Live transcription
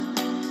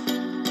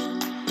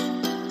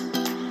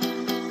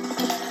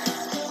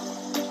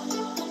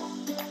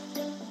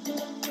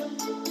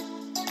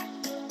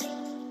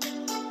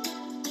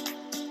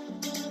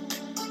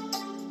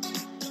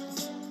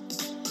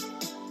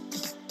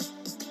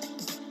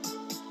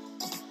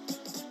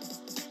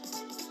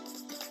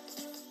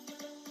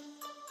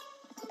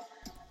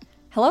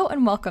Hello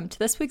and welcome to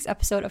this week's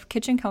episode of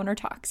Kitchen Counter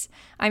Talks.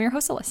 I'm your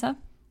host, Alyssa.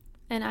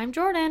 And I'm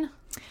Jordan.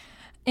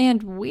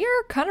 And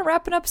we're kind of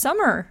wrapping up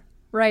summer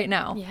right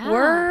now. Yeah.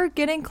 We're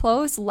getting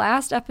close.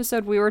 Last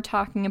episode, we were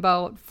talking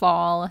about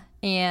fall.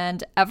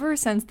 And ever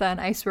since then,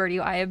 I swear to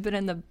you, I have been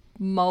in the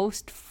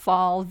most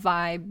fall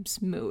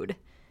vibes mood.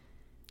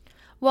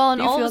 Well,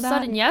 and all of a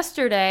sudden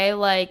yesterday,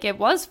 it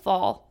was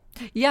fall.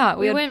 Yeah,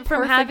 we went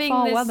from having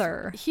fall this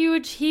weather.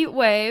 Huge heat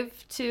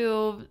wave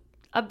to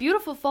a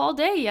beautiful fall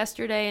day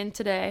yesterday and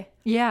today.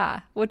 Yeah,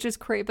 which is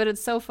great, but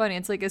it's so funny.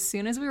 It's like as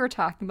soon as we were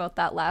talking about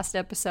that last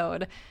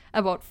episode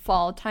about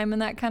fall time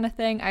and that kind of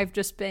thing, I've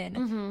just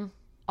been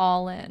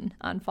all in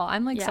on fall.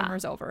 I'm like,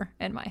 summer's over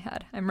in my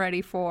head. I'm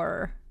ready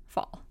for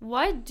fall.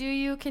 What do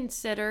you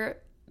consider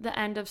the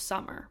end of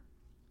summer?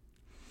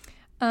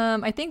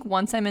 I think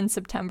once I'm in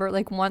September,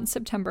 once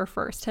September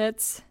 1st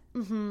hits,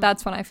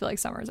 that's when I feel like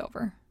summer's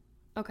over.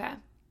 Okay.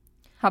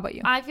 How about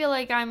you? I feel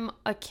like I'm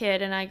a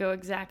kid and I go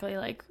exactly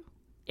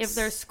if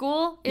there's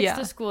school, it's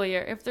the school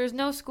year. If there's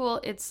no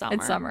school, it's summer.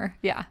 It's summer.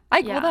 Yeah.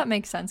 Well, that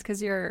makes sense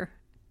because you're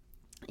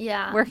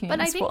working but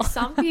in I school. think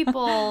some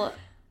people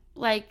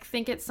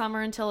think it's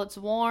summer until it's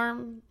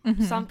warm.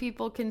 Some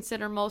people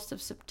consider most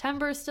of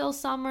September still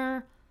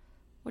summer,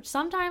 which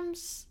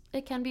sometimes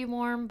it can be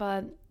warm,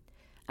 but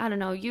I don't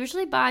know.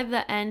 Usually by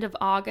the end of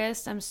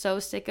August, I'm so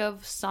sick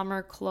of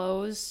summer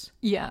clothes.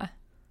 Yeah.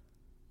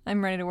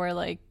 I'm ready to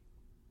wear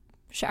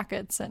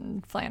jackets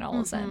and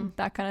flannels and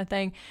that kind of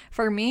thing.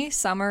 For me,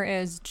 summer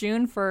is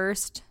June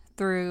 1st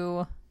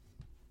through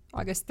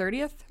August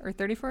 30th or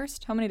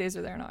 31st. How many days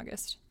are there in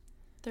August?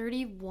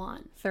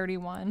 31.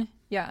 31.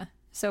 Yeah.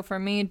 So for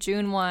me,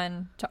 June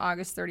 1 to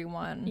August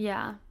 31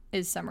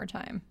 is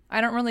summertime. I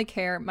don't really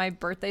care. My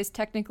birthday's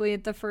technically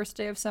the first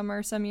day of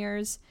summer some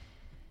years.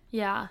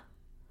 Yeah.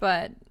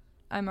 But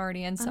I'm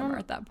already in summer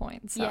at that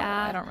point. So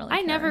I don't really care.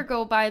 I never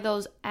go by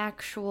those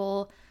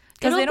actual...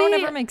 Because they don't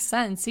ever make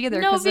sense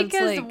either. No,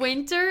 because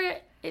winter,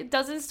 it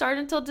doesn't start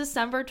until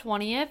December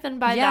 20th. And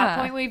by that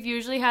point, we've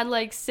usually had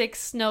 6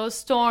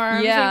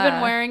 snowstorms. Yeah. We've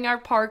been wearing our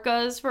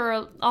parkas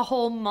for a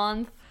whole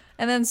month.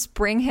 And then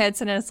spring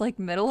hits and it's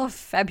middle of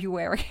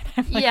February.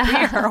 And I'm we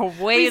are a ways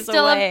away. We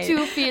still have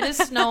 2 feet of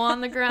snow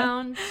on the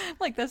ground.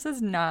 This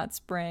is not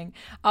spring.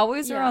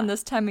 Always around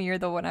this time of year,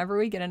 though, whenever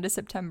we get into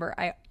September,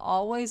 I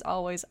always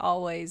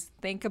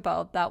think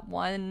about that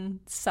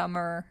one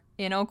summer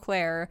in Eau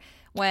Claire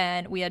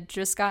when we had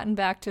just gotten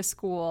back to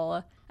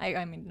school.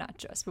 I mean, not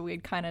just, but we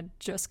had kind of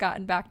just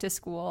gotten back to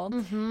school.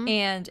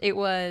 And it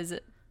was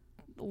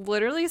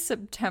literally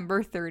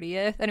September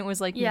 30th, and it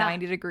was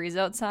 90 degrees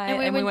outside.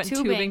 And we went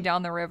tubing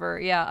down the river.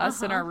 Yeah,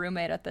 us and our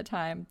roommate at the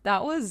time.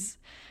 That was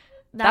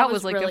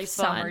really a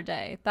summer fun.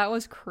 day. That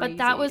was crazy. But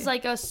that was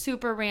a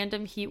super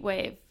random heat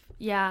wave.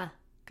 Yeah.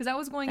 Because that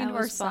was going into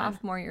our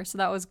sophomore year. So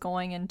that was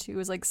going into, it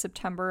was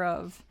September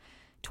of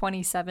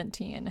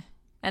 2017.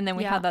 And then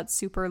we had that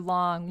super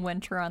long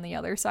winter on the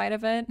other side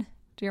of it.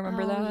 Do you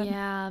remember that?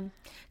 Yeah.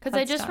 Because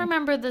I just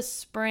remember the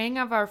spring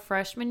of our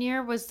freshman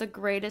year was the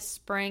greatest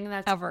spring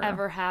that's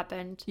ever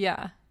happened.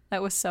 Yeah.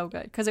 That was so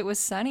good. Because it was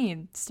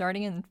sunny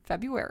starting in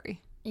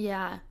February.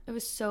 Yeah. It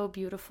was so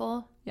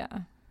beautiful. Yeah.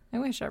 I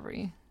wish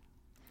every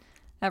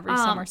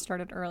summer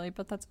started early,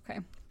 but that's okay.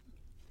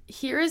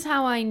 Here is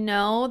how I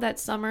know that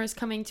summer is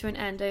coming to an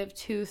end. I have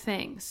 2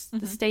 things.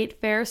 The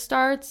state fair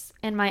starts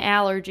and my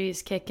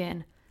allergies kick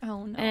in.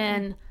 Oh, no.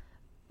 And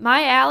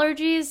my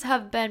allergies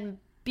have been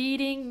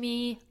beating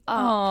me up.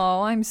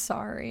 Oh, I'm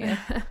sorry.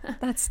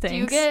 That stinks. Do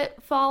you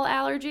get fall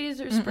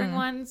allergies or spring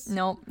ones?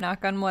 Nope.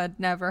 Knock on wood.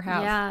 Never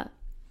have. Yeah.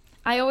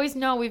 I always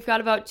know we've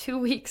got about 2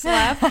 weeks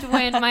left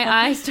when my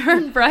eyes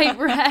turn bright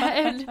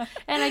red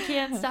and I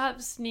can't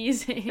stop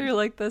sneezing. You're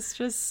like, this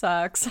just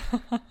sucks.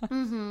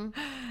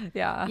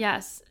 Yeah.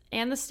 Yes.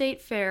 And the state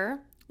fair,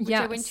 which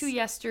I went to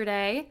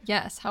yesterday.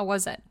 Yes. How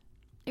was it?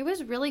 It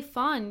was really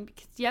fun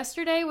because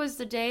yesterday was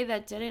the day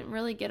that didn't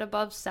really get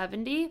above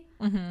 70,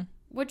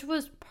 which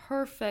was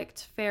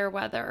perfect fair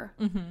weather.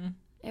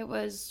 It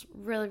was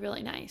really,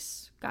 really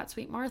nice. Got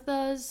Sweet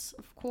Martha's,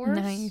 of course.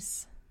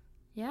 Nice.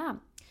 Yeah.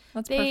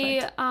 That's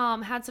perfect. perfect.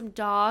 They had some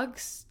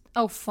dogs.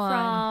 Oh,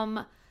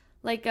 fun.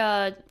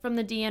 From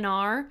the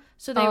DNR.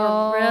 So they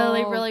were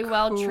really, really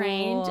well cool.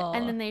 trained.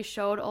 And then they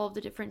showed all of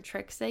the different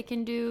tricks they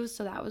can do.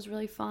 So that was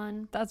really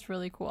fun. That's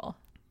really cool.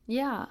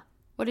 Yeah.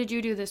 What did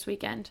you do this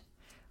weekend?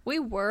 We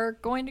were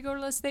going to go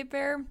to the state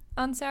fair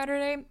on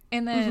Saturday,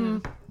 and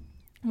then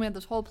we had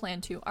this whole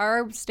plan too.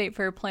 Our state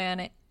fair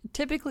plan,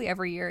 typically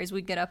every year, is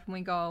we get up and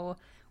we go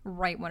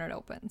right when it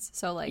opens.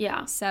 So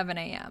 7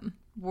 a.m.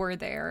 We're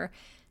there.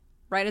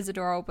 Right as the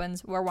door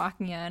opens, we're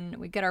walking in,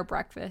 we get our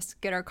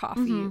breakfast, get our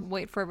coffee,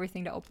 wait for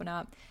everything to open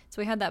up.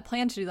 So we had that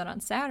plan to do that on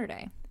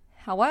Saturday.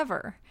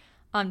 However,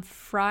 on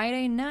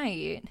Friday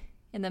night,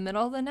 in the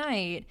middle of the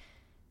night,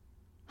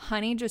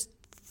 Honey just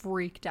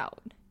freaked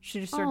out. She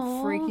just started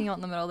freaking out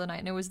in the middle of the night.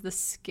 And it was the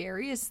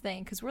scariest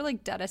thing because we're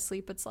dead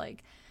asleep. It's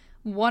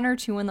 1 or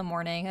 2 in the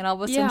morning. And all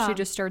of a sudden she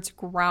just starts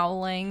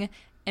growling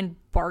and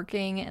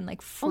barking and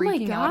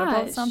freaking out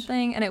about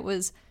something. And it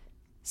was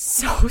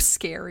so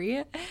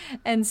scary.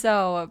 And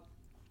so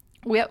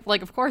we,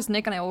 like, of course,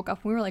 Nick and I woke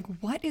up and we were like,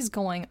 what is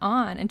going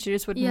on? And she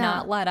just would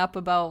not let up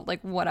about,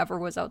 like, whatever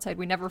was outside.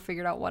 We never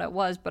figured out what it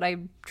was, but I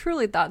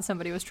truly thought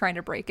somebody was trying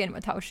to break in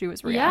with how she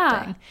was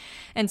reacting.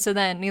 And so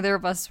then neither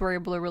of us were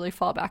able to really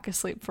fall back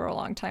asleep for a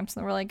long time. So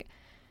then we're like,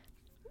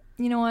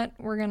 you know what?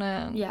 We're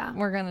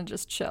gonna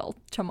just chill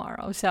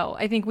tomorrow. So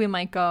I think we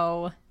might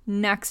go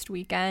next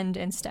weekend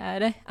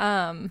instead.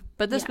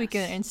 But this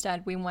weekend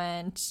instead we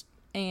went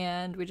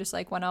and we just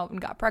like went out and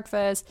got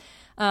breakfast,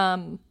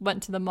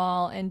 went to the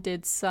mall and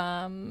did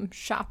some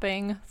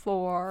shopping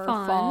for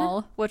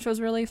fall, which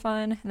was really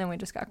fun. And then we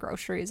just got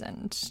groceries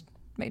and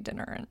made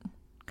dinner and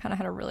kind of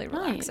had a really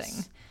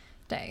relaxing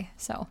day.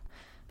 So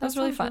that was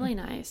really fun. Really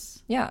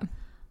nice. Yeah.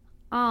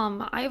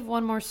 I have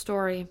one more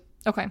story.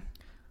 Okay.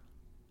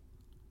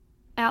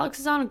 Alex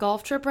is on a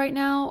golf trip right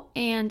now,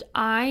 and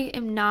I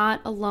am not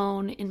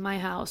alone in my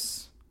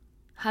house.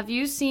 Have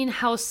you seen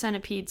house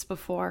centipedes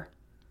before?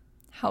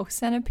 House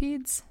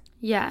centipedes?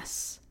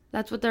 Yes,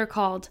 that's what they're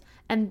called.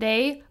 And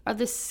they are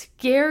the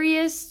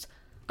scariest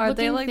Are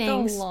they like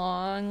things. the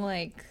long,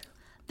 like...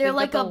 They're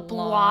like a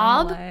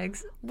blob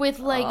legs with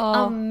like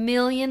a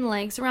million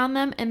legs around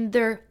them, and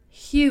they're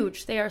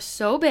huge. They are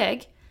so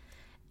big.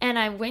 And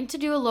I went to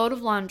do a load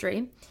of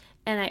laundry,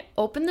 and I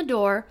opened the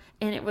door,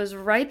 and it was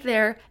right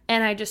there,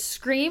 and I just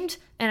screamed,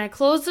 and I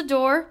closed the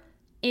door,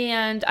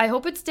 and I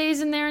hope it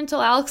stays in there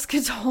until Alex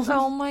gets home.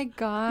 Oh my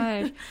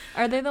gosh.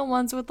 Are they the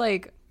ones with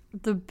like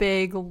the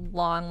big,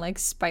 long, like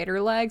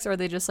spider legs, or are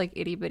they just like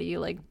itty bitty,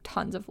 like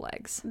tons of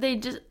legs?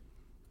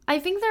 I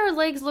think their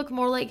legs look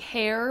more like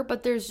hair,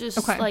 but there's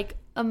just like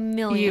a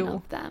million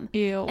of them.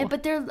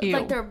 But they're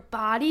like their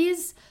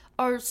bodies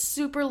are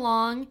super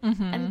long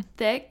and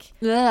thick.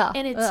 Ugh,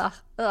 and it's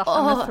I'm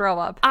gonna throw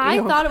up. I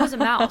thought it was a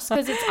mouse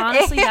because it's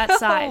honestly that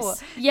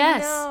size.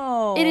 Yes,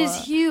 no. It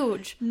is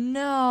huge.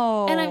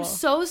 No, and I'm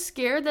so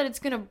scared that it's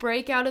gonna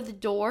break out of the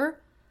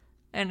door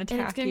and attack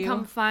and it's gonna you.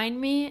 come find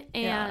me,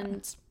 and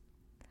it's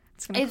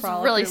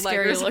really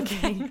scary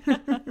looking.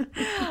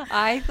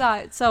 I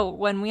thought so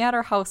when we had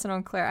our house in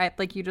Eau Claire.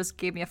 You just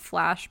gave me a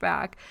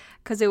flashback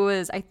because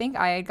I think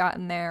I had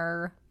gotten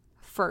there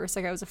first.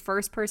 Like I was the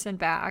first person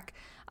back.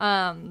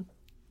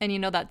 And you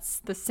know, that's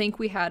the sink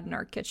we had in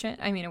our kitchen.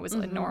 I mean, it was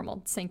a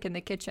normal sink in the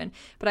kitchen,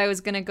 but I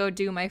was going to go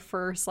do my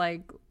first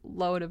like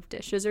load of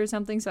dishes or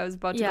something. So I was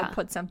about to go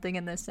put something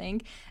in the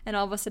sink. And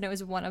all of a sudden it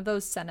was one of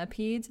those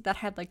centipedes that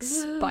had like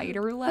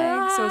spider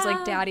legs. So it was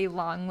like daddy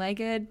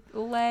long-legged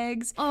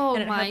legs. Oh,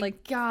 and it my had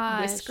like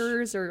gosh.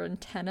 whiskers or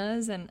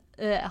antennas. And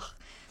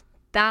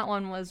that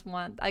one was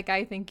one, like,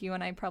 I think you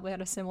and I probably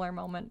had a similar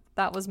moment.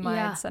 That was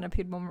my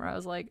centipede moment where I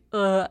was like,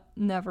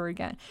 never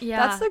again. Yeah.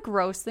 That's the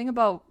gross thing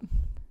about,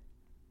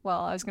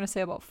 well, I was going to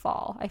say about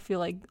fall. I feel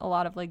like a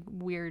lot of, like,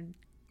 weird,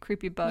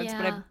 creepy bugs,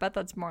 but I bet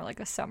that's more like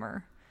a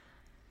summer.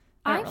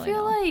 I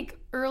feel like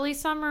early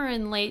summer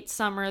and late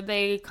summer,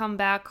 they come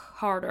back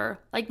harder.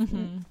 Like,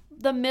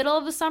 the middle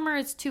of the summer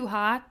is too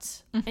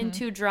hot and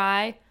too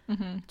dry.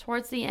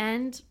 Towards the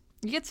end,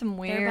 you get some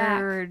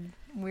weird,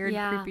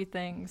 creepy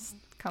things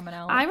coming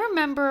out. I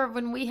remember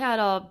when we had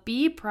a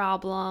bee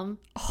problem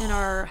in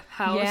our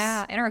house.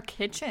 Yeah, in our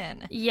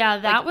kitchen. Yeah,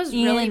 that was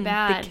really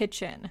bad. The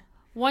kitchen.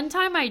 One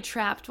time I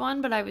trapped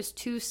one, but I was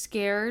too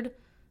scared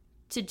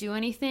to do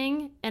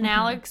anything. And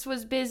Alex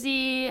was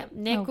busy,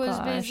 Nick was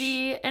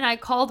busy, and I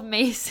called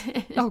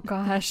Mason. Oh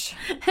gosh.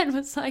 And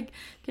was like,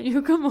 can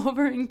you come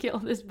over and kill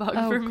this bug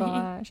for me? Oh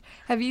gosh.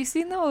 Have you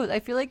seen those? I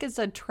feel like it's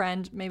a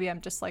trend. Maybe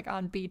I'm just like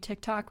on bee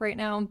TikTok right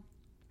now,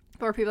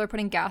 where people are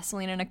putting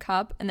gasoline in a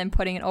cup and then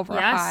putting it over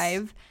a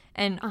hive,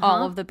 and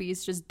all of the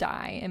bees just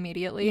die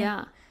immediately.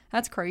 Yeah.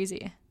 That's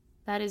crazy.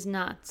 That is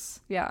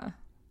nuts. Yeah.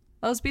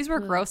 Those bees were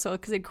gross though,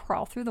 because they'd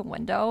crawl through the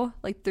window,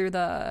 like through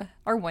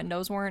our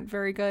windows weren't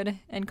very good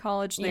in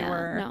college. They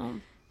were,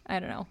 I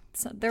don't know.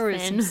 So there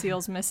was some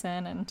seals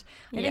missing, and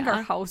I think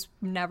our house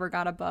never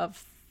got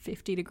above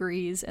 50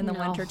 degrees in the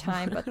winter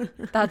time,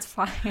 but that's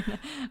fine.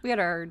 We had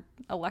our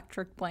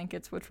electric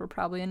blankets, which were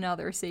probably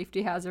another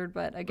safety hazard,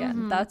 but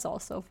again, that's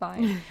also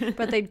fine.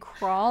 But they'd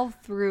crawl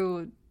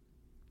through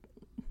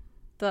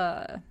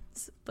the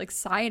like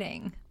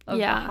siding of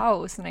the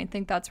house, and I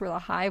think that's where the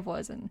hive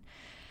was, and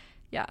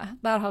yeah,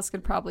 that house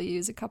could probably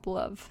use a couple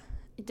of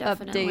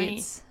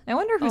updates. I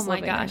wonder who's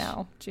living there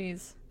now.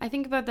 Jeez. I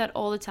think about that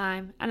all the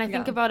time, and I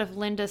think about if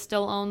Linda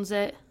still owns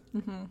it.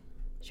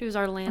 She was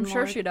our landlord. I'm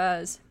sure she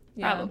does.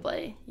 Yeah.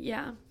 Probably.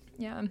 Yeah.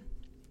 Yeah.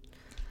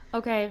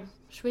 Okay.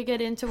 Should we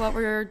get into what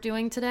we're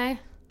doing today?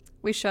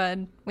 We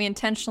should. We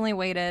intentionally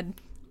waited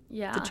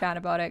to chat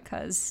about it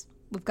because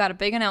we've got a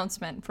big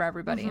announcement for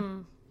everybody.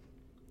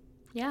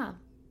 Yeah.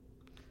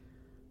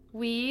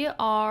 We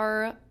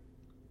are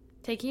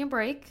taking a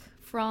break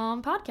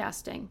from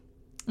podcasting.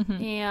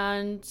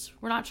 And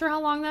we're not sure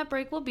how long that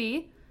break will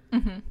be.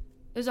 It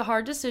was a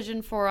hard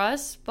decision for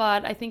us,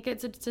 but I think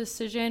it's a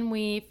decision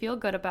we feel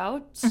good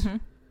about.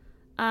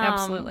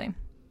 Absolutely.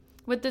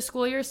 With the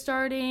school year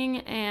starting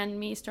and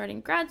me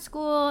starting grad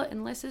school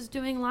and Liz is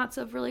doing lots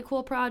of really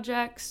cool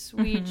projects,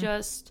 we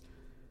just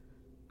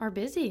are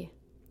busy.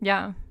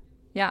 Yeah.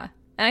 Yeah.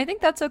 And I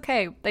think that's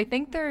okay. I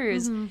think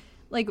there's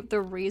like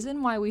the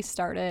reason why we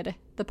started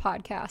the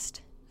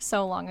podcast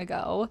so long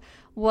ago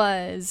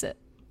was,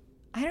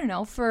 I don't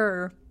know,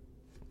 for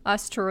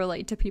us to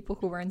relate to people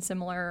who were in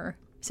similar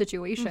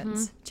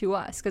situations to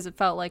us, because it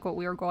felt like what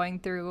we were going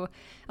through,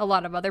 a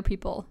lot of other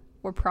people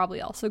were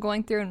probably also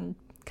going through. And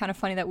kind of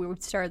funny that we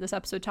would start this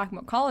episode talking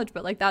about college,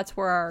 but like that's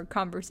where our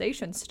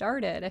conversation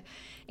started.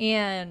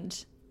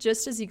 And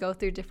just as you go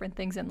through different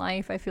things in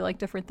life, I feel like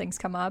different things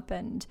come up,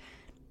 and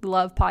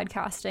love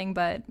podcasting,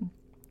 but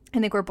I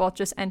think we're both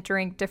just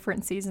entering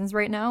different seasons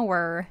right now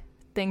where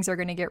things are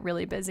going to get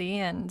really busy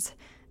and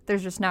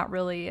there's just not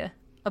really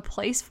a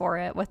place for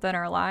it within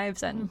our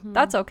lives, and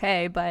that's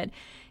okay. But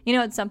you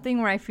know, it's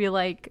something where I feel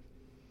like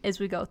as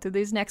we go through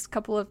these next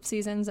couple of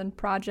seasons and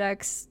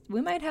projects,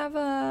 we might have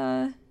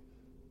I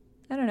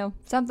don't know,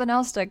 something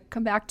else to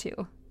come back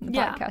to in the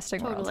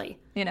podcasting world,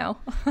 you know?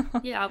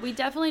 Yeah, we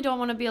definitely don't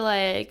want to be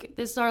like,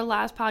 this is our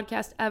last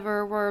podcast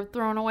ever, we're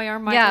throwing away our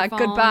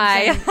microphones.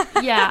 Yeah,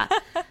 goodbye. Yeah.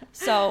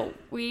 So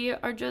we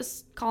are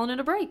just calling it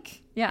a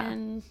break. Yeah.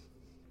 And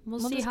we'll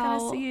see just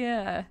how...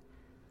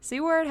 see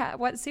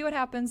where see what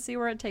happens, see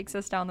where it takes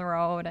us down the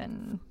road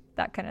and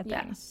that kind of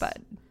thing. Yes. But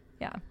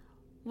yeah.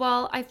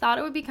 Well, I thought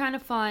it would be kind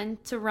of fun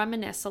to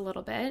reminisce a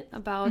little bit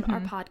about our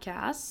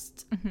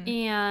podcast.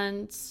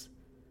 And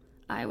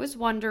I was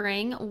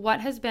wondering,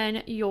 what has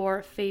been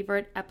your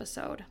favorite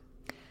episode?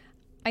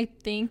 I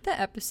think the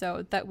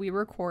episode that we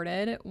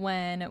recorded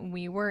when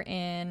we were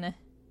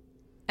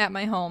at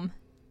my home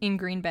in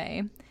Green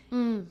Bay.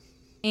 And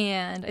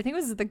I think it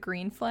was the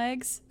Green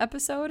Flags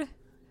episode.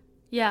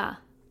 Yeah.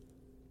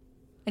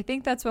 I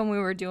think that's when we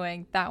were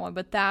doing that one,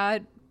 but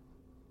I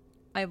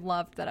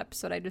loved that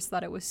episode. I just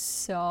thought it was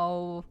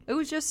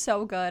just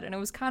so good, and it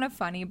was kind of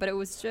funny, but it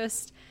was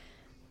just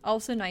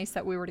also nice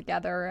that we were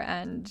together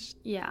and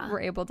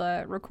were able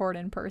to record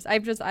in person. I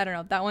don't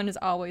know, that one has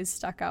always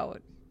stuck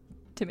out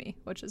to me,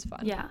 which is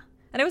fun. Yeah.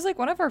 And it was like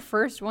one of our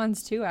first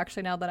ones too,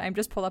 actually, now that I'm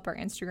just pulled up our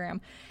Instagram.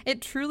 It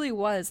truly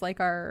was like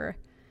our,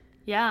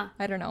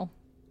 I don't know,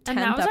 10th and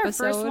that was our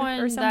first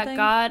one that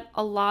got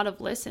a lot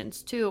of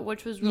listens too,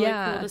 which was really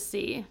cool to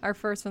see. Our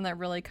first one that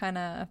really kind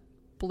of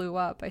blew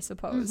up, I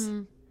suppose.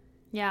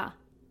 Yeah.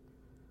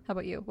 How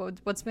about you?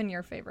 What's been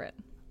your favorite?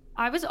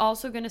 I was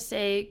also going to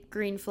say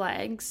Green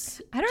Flags.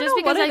 I don't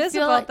know what it is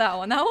about that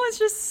one. That one was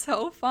just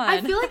so fun.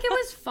 I feel like it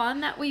was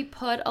fun that we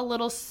put a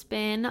little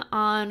spin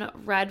on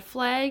red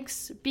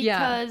flags,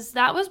 because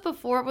that was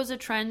before it was a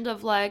trend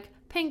of like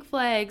pink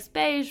flags,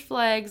 beige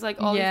flags,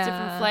 like all these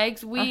different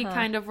flags. We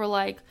kind of were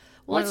like,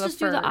 well, let's just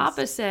do the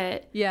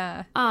opposite.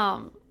 Yeah.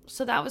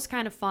 So that was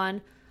kind of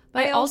fun.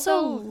 But I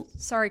also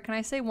sorry, can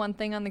I say one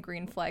thing on the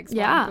Green Flags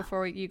one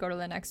before you go to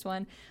the next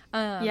one?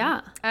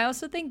 I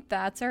also think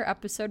that's our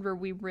episode where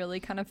we really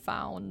kind of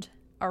found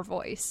our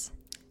voice.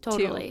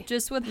 Totally. Too.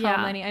 Just with how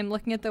many, I'm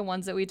looking at the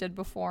ones that we did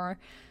before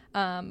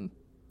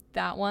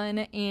that one,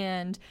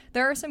 and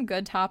there are some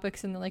good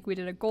topics in like we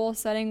did a goal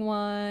setting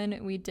one.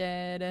 We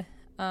did,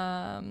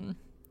 let's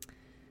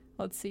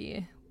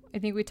see. I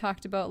think we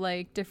talked about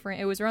like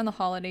different, it was around the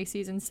holiday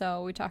season,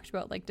 so we talked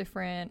about like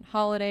different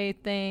holiday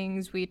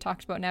things. We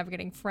talked about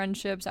navigating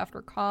friendships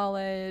after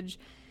college,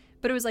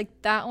 but it was like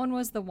that one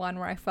was the one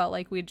where I felt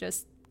like we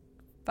just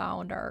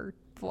found our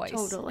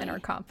voice and our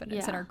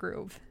confidence and our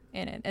groove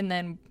in it. And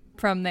then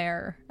from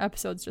there,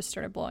 episodes just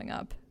started blowing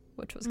up,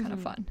 which was kind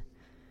of fun.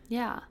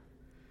 Yeah.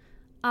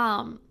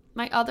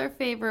 My other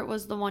favorite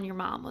was the one your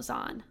mom was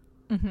on.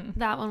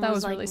 That one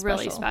was like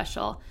really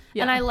special.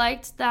 Yeah. And I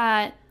liked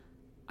that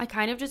I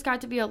kind of just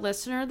got to be a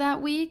listener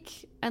that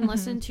week and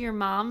listen to your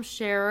mom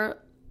share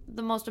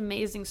the most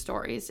amazing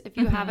stories. If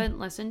you haven't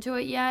listened to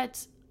it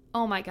yet,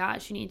 oh my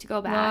gosh, you need to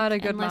go back. A lot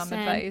of good mom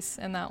advice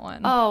in that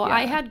one. Oh,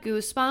 I had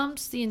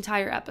goosebumps the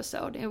entire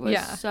episode. It was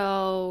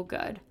so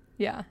good.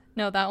 Yeah.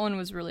 No, that one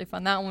was really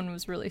fun. That one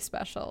was really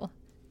special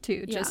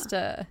too. Just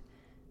to,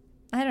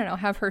 I don't know,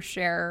 have her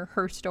share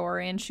her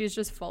story, and she's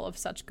just full of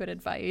such good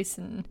advice,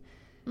 and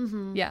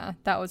yeah,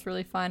 that was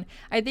really fun.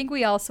 I think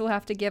we also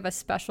have to give a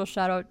special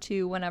shout out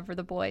to Whenever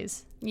the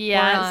Boys were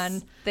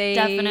on.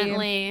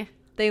 Definitely.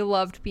 They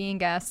loved being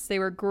guests. They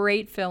were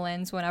great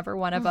fill-ins whenever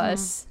one of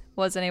us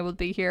wasn't able to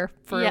be here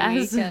for a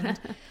week, and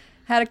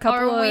had a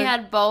couple or we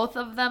had both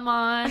of them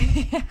on.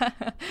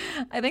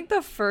 I think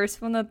the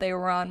first one that they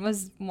were on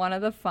was one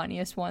of the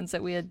funniest ones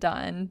that we had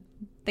done.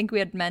 I think we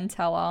had Men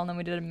Tell All, and then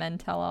we did a Men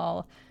Tell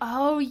All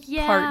part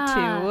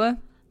 2.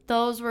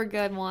 Those were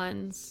good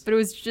ones. But it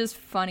was just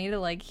funny to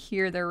like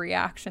hear their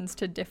reactions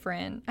to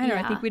different, I don't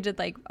know, I think we did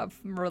like a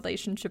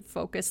relationship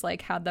focus,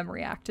 like had them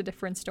react to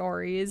different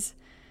stories.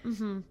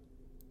 And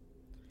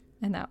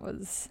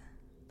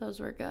those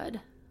were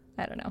good.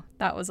 I don't know.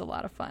 That was a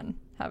lot of fun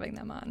having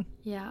them on.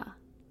 Yeah.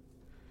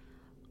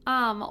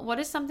 What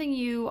is something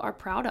you are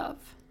proud of?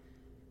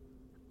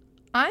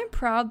 I'm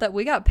proud that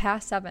we got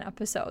past 7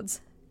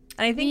 episodes.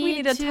 And I think we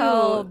need to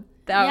tell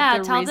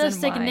the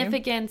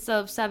significance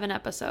of 7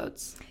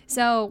 episodes.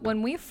 So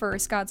when we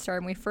first got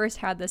started, we first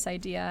had this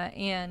idea,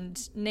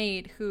 and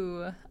Nate,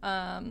 who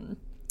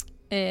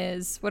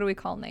is, what do we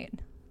call Nate?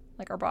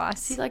 Like our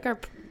boss? He's like our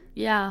producer.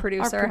 Our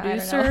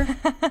producer.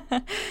 I don't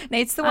know.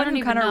 Nate's the one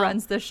who kind of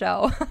runs the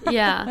show.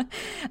 Yeah.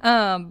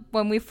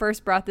 When we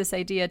first brought this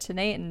idea to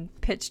Nate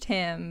and pitched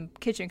him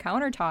Kitchen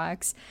Counter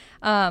Talks,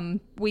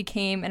 we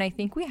came and I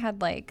think we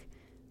had like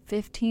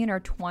 15 or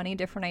 20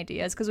 different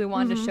ideas because we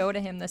wanted to show to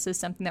him this is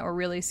something that we're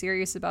really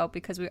serious about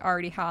because we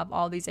already have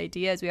all these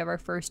ideas. We have our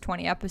first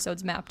 20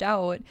 episodes mapped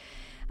out.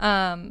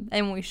 And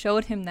when we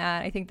showed him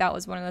that, I think that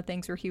was one of the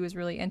things where he was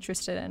really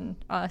interested in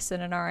us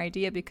and in our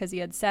idea because he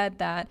had said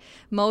that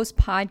most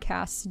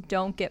podcasts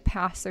don't get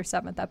past their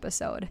 7th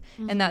episode.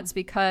 And that's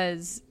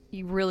because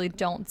you really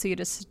don't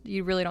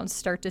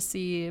start to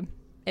see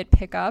it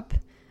pick up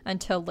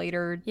until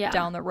later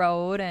down the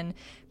road. And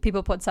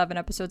people put 7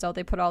 episodes out,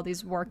 they put all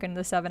these work into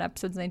the 7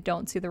 episodes and they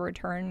don't see the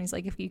return. And he's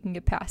like, if you can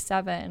get past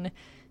 7,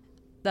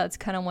 that's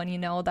kind of when you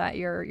know that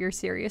you're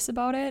serious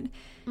about it.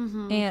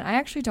 And I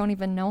actually don't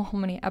even know how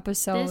many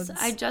episodes.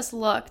 I just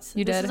looked.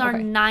 You did? This is our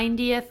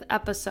 90th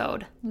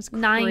episode. It was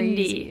crazy.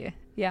 90.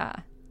 Yeah.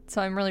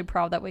 So I'm really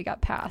proud that we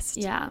got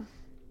past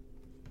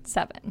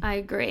 7. I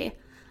agree.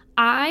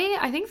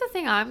 I think the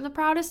thing I'm the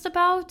proudest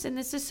about, and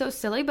this is so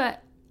silly,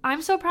 but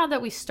I'm so proud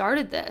that we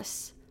started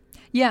this.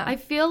 Yeah. I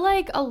feel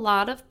like a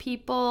lot of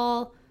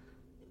people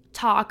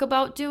talk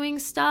about doing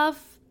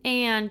stuff,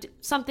 and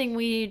something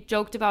we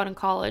joked about in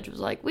college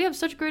was like, we have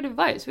such great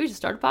advice. We should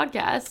start a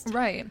podcast.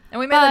 Right. And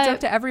we made that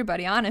joke to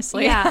everybody,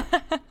 honestly. Yeah.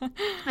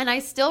 And I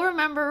still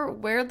remember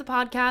where the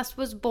podcast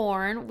was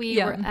born.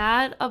 We were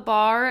at a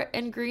bar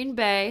in Green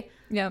Bay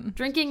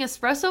drinking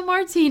espresso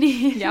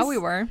martinis. Yeah, we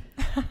were.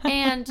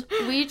 And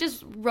we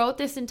just wrote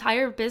this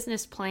entire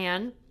business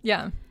plan.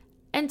 Yeah.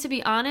 And to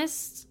be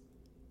honest,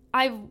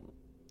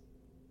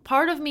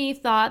 part of me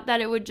thought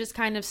that it would just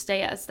kind of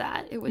stay as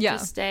that. It would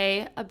just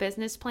stay a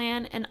business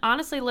plan. And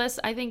honestly, Liz,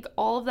 I think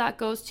all of that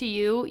goes to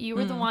you. You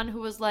were the one who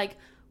was like,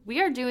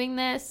 we are doing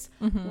this.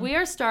 We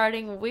are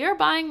starting. We are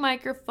buying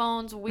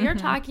microphones. We are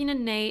talking to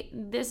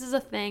Nate. This is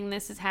a thing.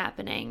 This is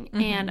happening.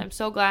 And I'm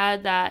so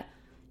glad that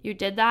you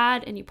did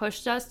that and you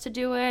pushed us to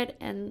do it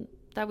and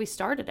that we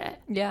started it.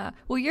 Yeah.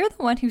 Well, you're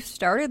the one who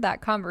started that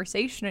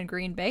conversation in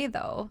Green Bay,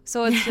 though.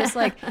 So it's just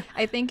like,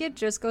 I think it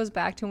just goes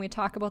back to when we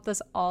talk about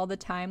this all the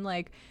time.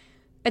 Like,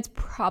 it's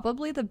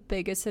probably the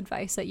biggest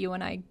advice that you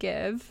and I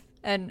give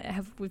and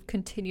we've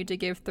continued to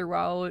give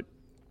throughout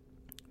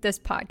this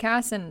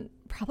podcast. And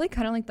probably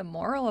kind of like the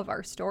moral of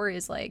our story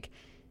is like,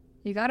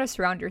 you got to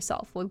surround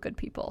yourself with good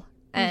people.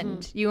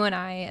 And you and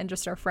I and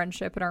just our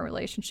friendship and our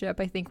relationship,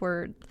 I think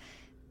we're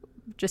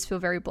just feel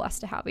very blessed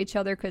to have each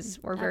other because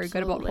we're very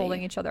good about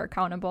holding each other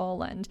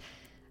accountable. And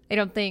I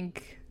don't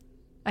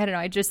know,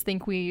 I just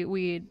think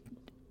we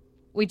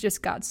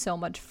just got so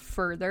much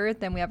further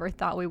than we ever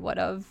thought we would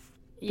have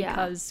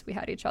because we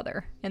had each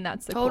other. And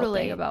that's the cool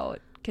thing about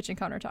Kitchen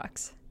Counter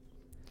Talks.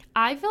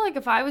 I feel like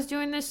if I was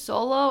doing this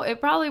solo, it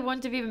probably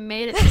wouldn't have even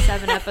made it to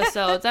 7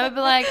 episodes. I would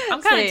be like,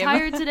 I'm kind of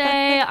tired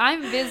today.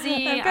 I'm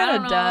busy. I'm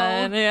kind of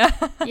done.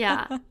 Yeah.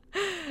 Yeah.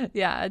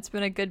 Yeah. It's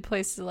been a good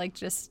place to like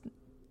just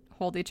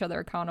hold each other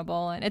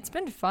accountable, and it's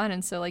been fun.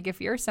 And so like if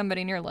you're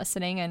somebody and you're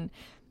listening and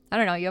I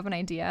don't know, you have an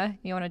idea,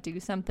 you want to do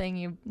something,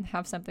 you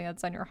have something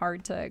that's on your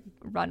heart to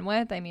run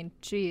with, I mean,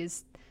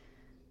 geez,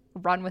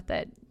 run with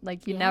it.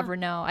 Like you never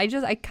know. I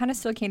kind of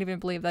still can't even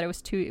believe that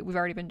we've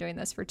already been doing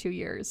this for 2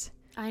 years.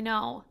 I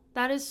know.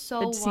 That is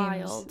so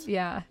wild.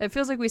 Yeah. It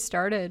feels like we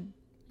started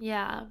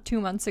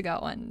 2 months ago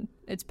and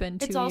it's been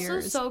 2 years. It's also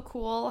so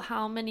cool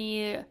how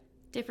many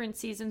different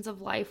seasons of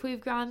life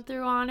we've gone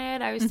through on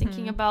it. I was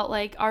thinking about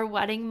like our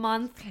wedding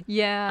month.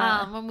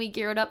 Yeah. When we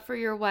geared up for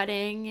your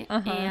wedding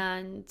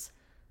and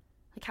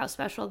like how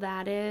special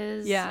that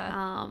is.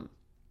 Yeah.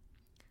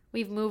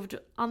 We've moved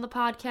on the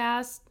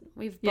podcast.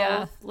 We've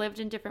both lived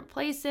in different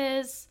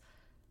places.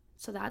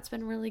 So that's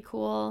been really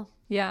cool.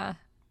 Yeah.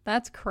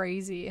 That's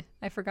crazy.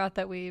 I forgot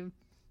that we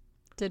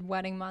did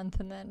wedding month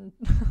and then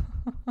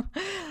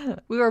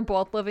we were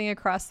both living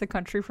across the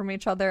country from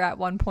each other at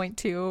one point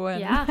too.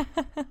 And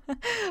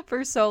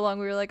for so long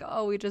we were like,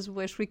 oh, we just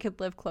wish we could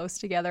live close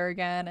together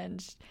again.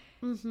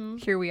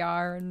 And here we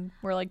are, and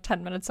we're like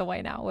 10 minutes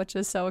away now, which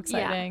is so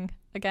exciting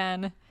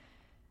again.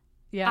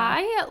 Yeah.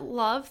 I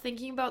love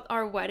thinking about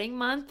our wedding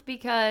month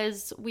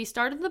because we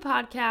started the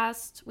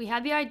podcast. We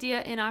had the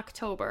idea in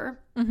October.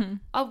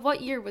 Of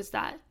what year was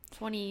that?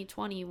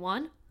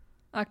 2021?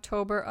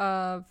 October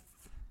of,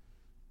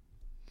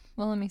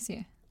 well, let me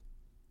see.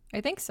 I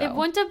think so. It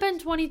wouldn't have been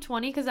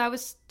 2020 because I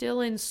was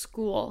still in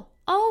school.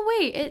 Oh,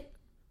 wait.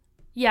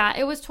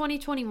 It was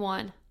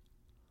 2021.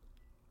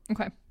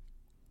 Okay.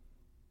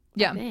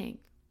 Yeah. I think.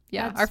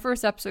 Yeah. Our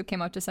first episode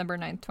came out December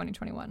 9th,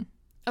 2021.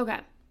 Okay.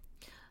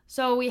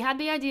 So we had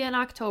the idea in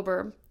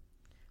October.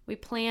 We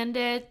planned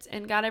it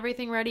and got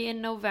everything ready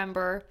in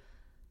November.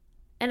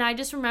 And I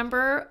just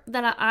remember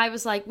that I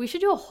was like, we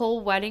should do a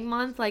whole wedding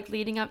month, like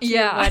leading up to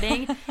Yeah. your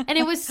wedding. And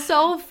it was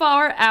so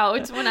far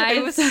out when I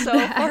It was said so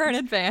that. far in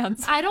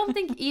advance. I don't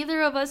think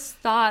either of us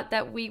thought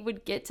that we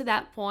would get to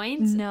that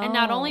point. No. And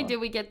not only did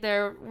we get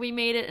there, we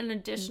made it an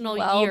additional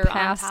Well year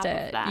past on top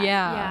it. of that.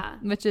 Yeah.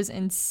 Which is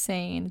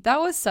insane.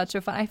 That was such a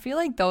fun. I feel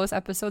like those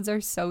episodes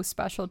are so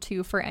special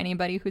too for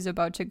anybody who's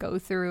about to go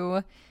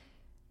through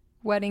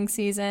wedding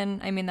season.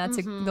 I mean,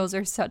 those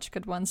are such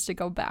good ones to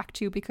go back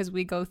to because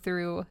we go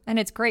through, and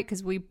it's great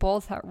because we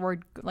both were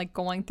like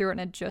going through it and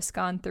had just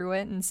gone through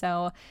it, and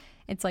so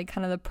it's like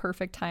kind of the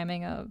perfect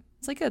timing of,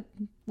 it's like a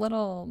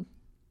little,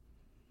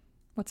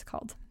 what's it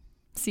called,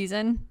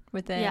 season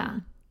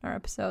within our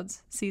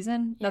episodes.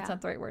 Season? That's not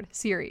the right word.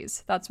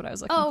 Series. That's what I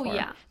was looking for. Oh,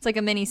 yeah. It's like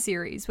a mini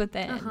series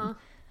within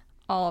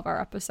all of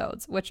our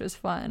episodes, which is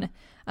fun.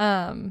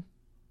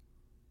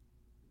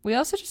 We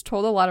also just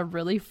told a lot of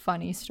really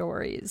funny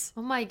stories.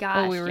 Oh my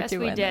gosh. we were yes, we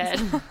doing did.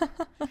 this.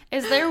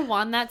 Is there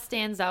one that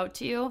stands out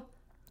to you?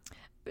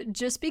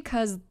 Just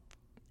because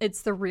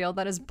it's the reel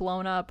that is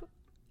blown up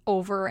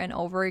over and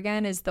over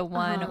again is the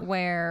one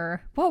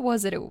where, what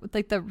was it?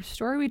 Like the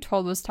story we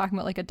told was talking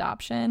about like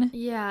adoption.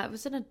 Yeah, it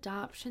was an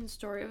adoption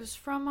story. It was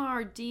from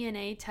our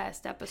DNA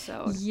test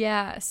episode.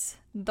 Yes.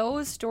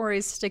 Those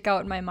stories stick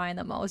out in my mind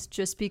the most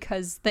just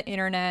because the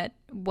internet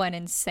went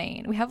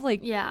insane. We have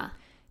like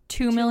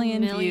 2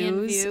 million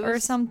views or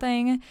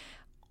something,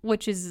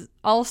 which is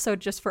also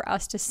just for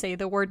us to say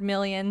the word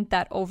million,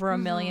 that over a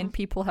million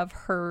people have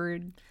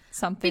heard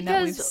something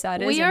that we've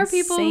said. We are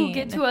people who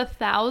get to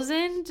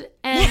 1,000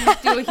 and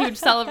do a huge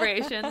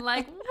celebration,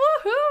 like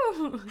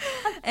woohoo!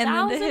 And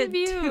then to hit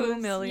views. 2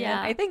 million.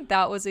 Yeah. I think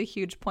that was a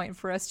huge point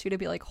for us too, to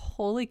be like,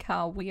 holy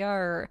cow, we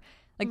are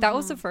like, that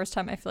was the first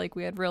time I feel like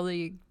we had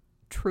really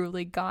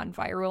truly gone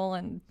viral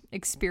and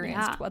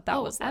experienced what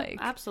that was like.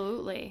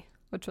 Absolutely.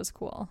 Which was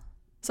cool.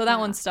 So that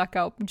one stuck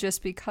out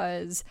just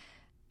because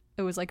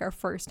it was like our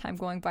first time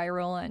going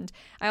viral. And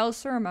I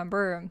also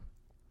remember,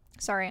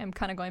 sorry, I'm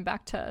kind of going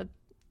back to,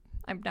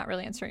 I'm not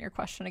really answering your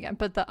question again,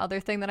 but the other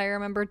thing that I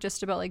remember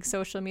just about like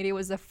social media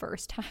was the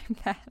first time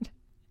that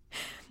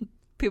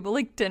people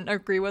like didn't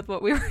agree with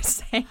what we were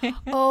saying.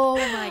 Oh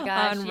my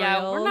gosh. On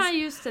Yeah, we're Reels. not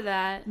used to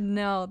that.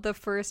 No, the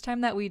first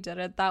time that we did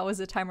it, that was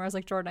a time where I was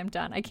like, Jordan, I'm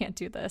done. I can't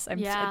do this.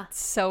 I'm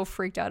so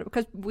freaked out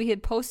because we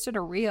had posted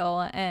a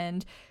reel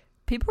and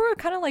people were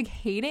kind of like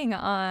hating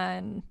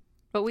on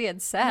what we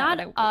had said.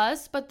 Not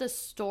us, but the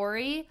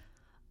story.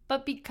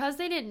 But because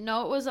they didn't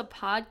know it was a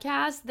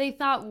podcast, they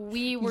thought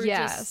we were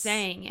just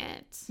saying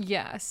it.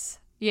 Yes.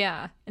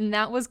 Yeah. And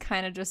that was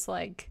kind of just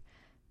like,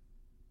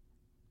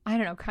 I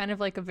don't know, kind of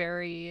like a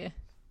very,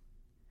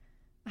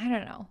 I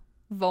don't know,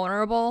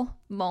 vulnerable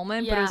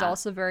moment, but it was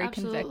also very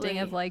convicting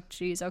of like,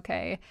 geez,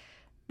 okay,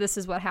 this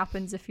is what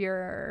happens if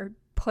you're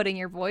putting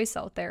your voice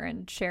out there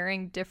and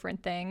sharing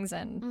different things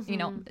and, you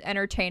know,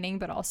 entertaining,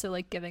 but also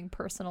like giving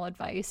personal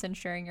advice and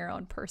sharing your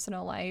own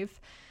personal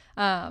life.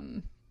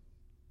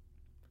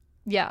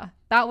 Yeah,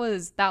 that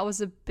was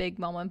a big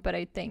moment. But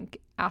I think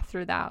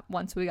after that,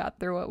 once we got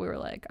through it, we were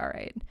like, all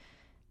right,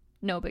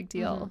 no big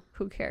deal.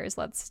 Who cares?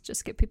 Let's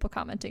just get people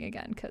commenting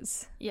again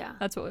because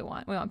that's what we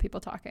want. We want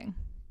people talking.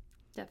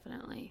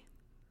 Definitely.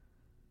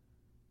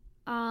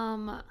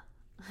 I'm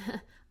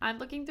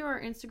looking through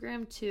our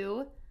Instagram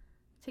too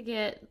to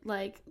get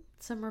like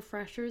some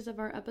refreshers of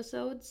our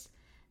episodes.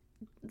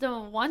 The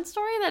one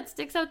story that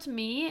sticks out to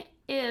me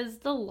is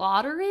the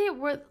lottery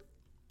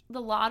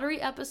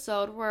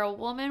episode where a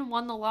woman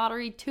won the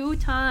lottery 2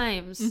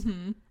 times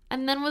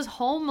and then was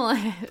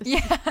homeless.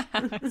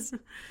 Yes.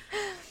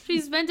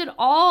 She spent it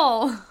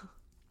all.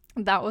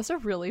 That was a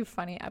really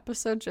funny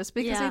episode just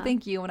because I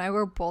think you and I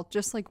were both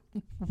just like,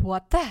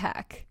 what the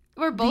heck?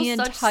 We're both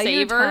such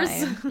savers.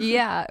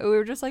 Yeah, we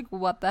were just like,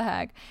 what the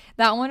heck?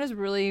 That one is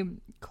really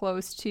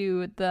close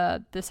to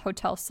the This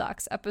Hotel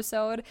Sucks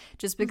episode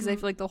just because I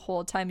feel like the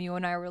whole time you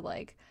and I were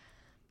like,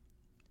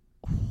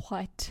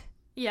 what?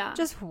 Yeah.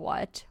 Just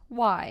what?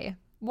 Why?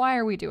 Why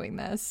are we doing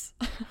this?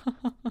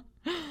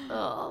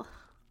 Ugh.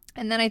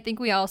 And then I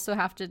think we also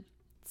have to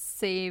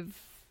save,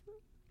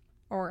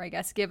 or I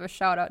guess give a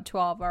shout out to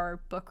all of our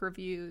book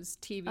reviews,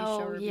 TV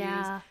show reviews.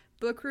 Yeah.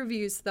 Book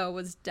reviews, though,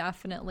 was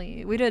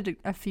definitely, we did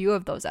a few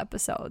of those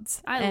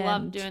episodes. I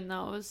love doing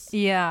those.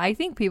 Yeah, I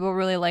think people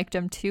really liked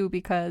them too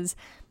because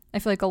I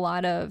feel like a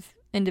lot of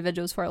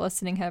individuals who are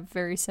listening have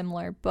very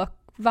similar book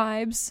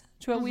vibes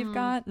to what we've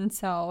got. And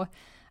so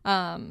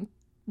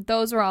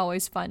those were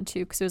always fun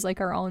too because it was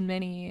like our own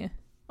mini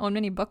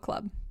book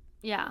club.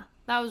 Yeah,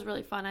 that was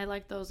really fun. I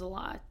liked those a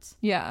lot.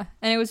 Yeah,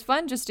 and it was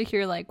fun just to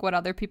hear like what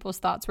other people's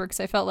thoughts were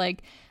because I felt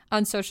like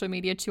on social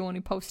media too, when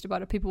we posted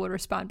about it, people would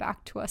respond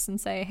back to us and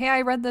say, hey,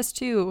 I read this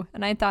too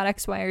and I thought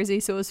X, Y, or Z.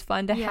 So it was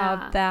fun to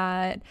have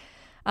that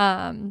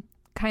kind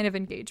of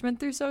engagement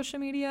through social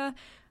media.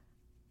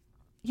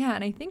 Yeah,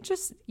 and I think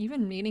just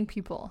even meeting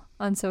people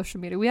on social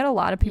media, we had a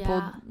lot of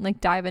people like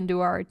dive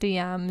into our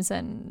DMs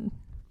and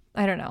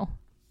I don't know,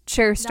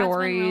 share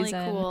stories. That's been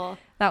really cool.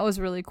 That was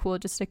really cool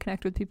just to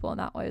connect with people in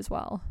that way as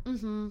well.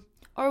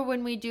 Or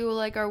when we do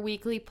like our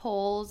weekly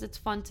polls, it's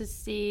fun to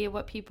see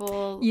what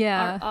people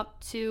Yeah. are up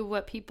to,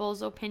 what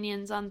people's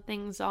opinions on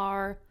things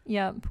are.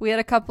 Yep. We had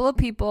a couple of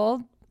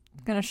people,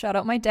 gonna shout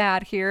out my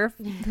dad here,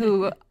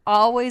 who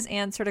always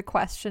answered a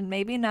question.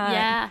 Maybe not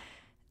Yeah.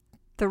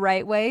 the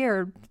right way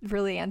or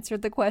really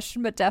answered the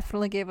question, but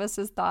definitely gave us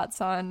his thoughts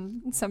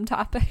on some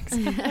topics.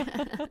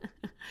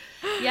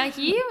 Yeah,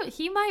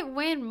 he might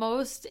win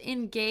most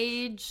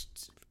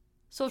engaged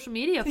social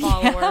media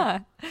follower. Yeah,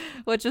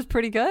 which is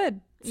pretty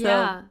good. So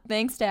Yeah.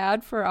 thanks,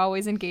 Dad, for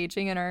always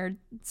engaging in our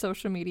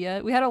social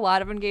media. We had a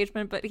lot of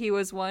engagement, but he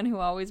was one who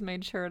always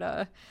made sure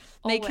to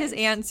make his Always.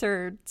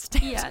 answer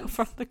stand Yes. out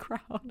from the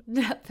crowd.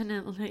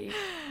 Definitely.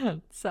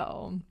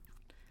 So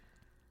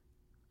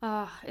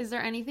Is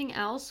there anything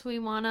else we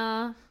want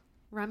to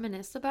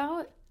reminisce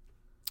about?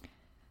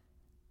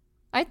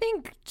 I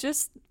think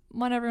just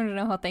want everyone to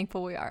know how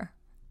thankful we are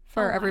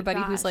for Oh my everybody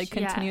who's gosh, like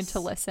continued yes. to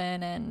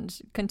listen and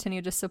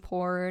continue to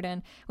support.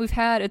 And we've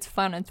had, it's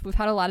fun. We've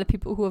had a lot of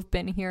people who have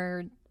been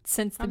here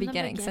since the From the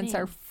beginning, since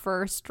our beginning.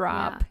 first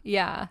drop.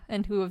 Yeah.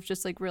 And who have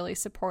just like really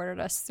supported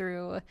us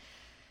through,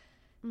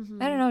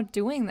 I don't know,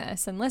 doing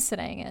this and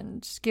listening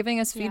and just giving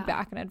us Yeah.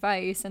 feedback and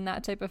advice and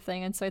that type of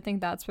thing. And so I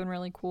think that's been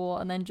really cool.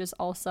 And then just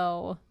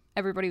also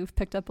everybody we've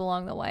picked up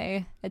along the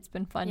way. It's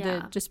been fun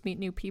Yeah. to just meet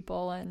new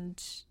people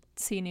and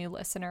see new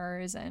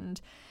listeners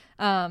and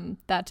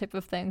that type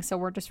of thing. So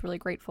we're just really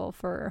grateful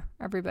for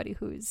everybody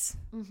who's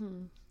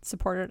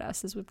supported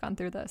us as we've gone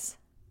through this.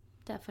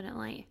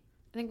 Definitely.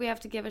 I think we have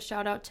to give a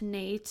shout out to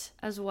Nate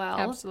as well.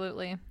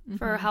 Absolutely.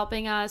 For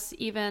helping us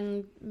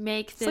even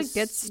make like, this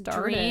get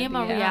started, dream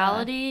a yeah.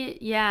 reality.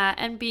 Yeah,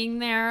 and being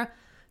there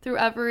through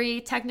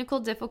every technical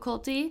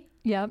difficulty.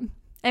 Yep.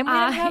 And we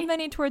didn't have I-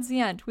 many towards the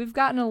end. We've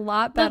gotten a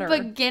lot better. The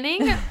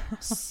beginning,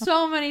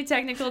 so many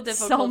technical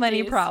difficulties. So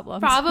many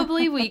problems.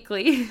 Probably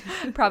weekly.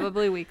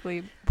 Probably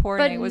weekly. Poor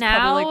But Nate was now-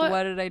 probably like,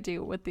 what did I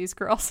do with these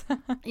girls?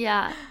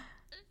 Yeah.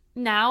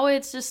 Now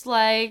it's just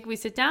like we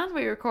sit down,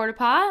 we record a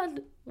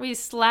pod, we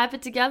slap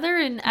it together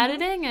in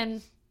editing,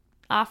 and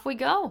off we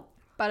go.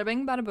 Bada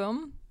bing, bada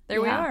boom. There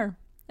we Yeah. are.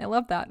 I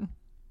love that.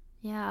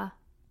 Yeah.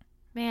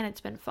 Man, it's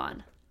been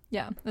fun.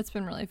 Yeah, it's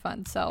been really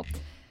fun. So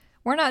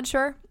we're not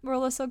sure where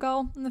this will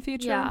go in the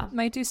future. Yeah.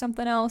 Might do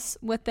something else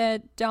with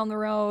it down the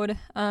road.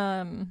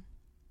 I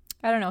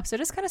don't know. So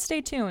just kind of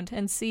stay tuned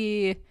and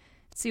see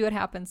what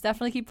happens.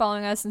 Definitely keep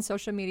following us in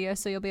social media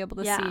so you'll be able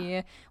to Yeah.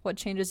 see what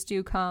changes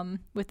do come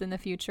within the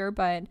future.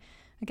 But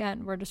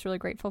again, we're just really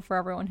grateful for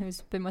everyone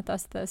who's been with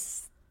us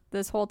this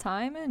whole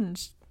time,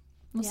 and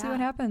we'll see Yeah. what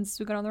happens as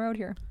we go down the road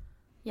here.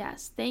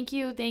 Yes. Thank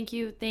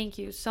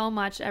you so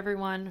much,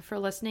 everyone, for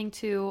listening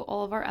to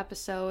all of our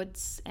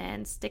episodes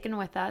and sticking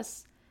with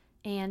us.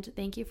 And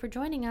thank you for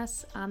joining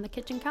us on the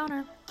kitchen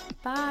counter.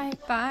 Bye.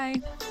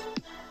 Bye.